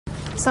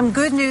Some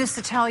good news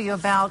to tell you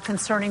about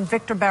concerning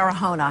Victor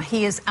Barahona.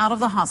 He is out of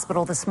the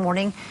hospital this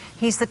morning.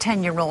 He's the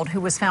 10-year-old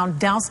who was found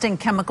doused in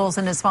chemicals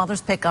in his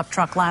father's pickup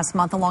truck last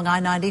month along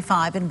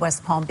I-95 in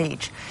West Palm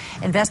Beach.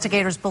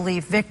 Investigators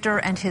believe Victor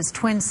and his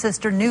twin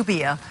sister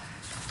Nubia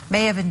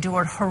may have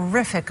endured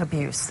horrific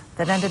abuse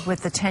that ended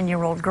with the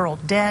 10-year-old girl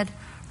dead,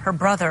 her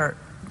brother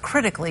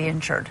critically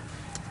injured.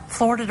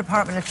 Florida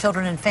Department of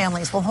Children and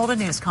Families will hold a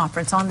news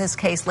conference on this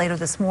case later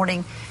this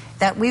morning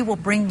that we will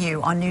bring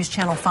you on News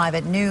Channel 5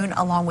 at noon,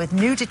 along with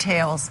new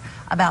details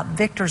about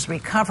Victor's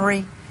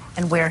recovery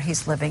and where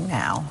he's living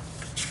now.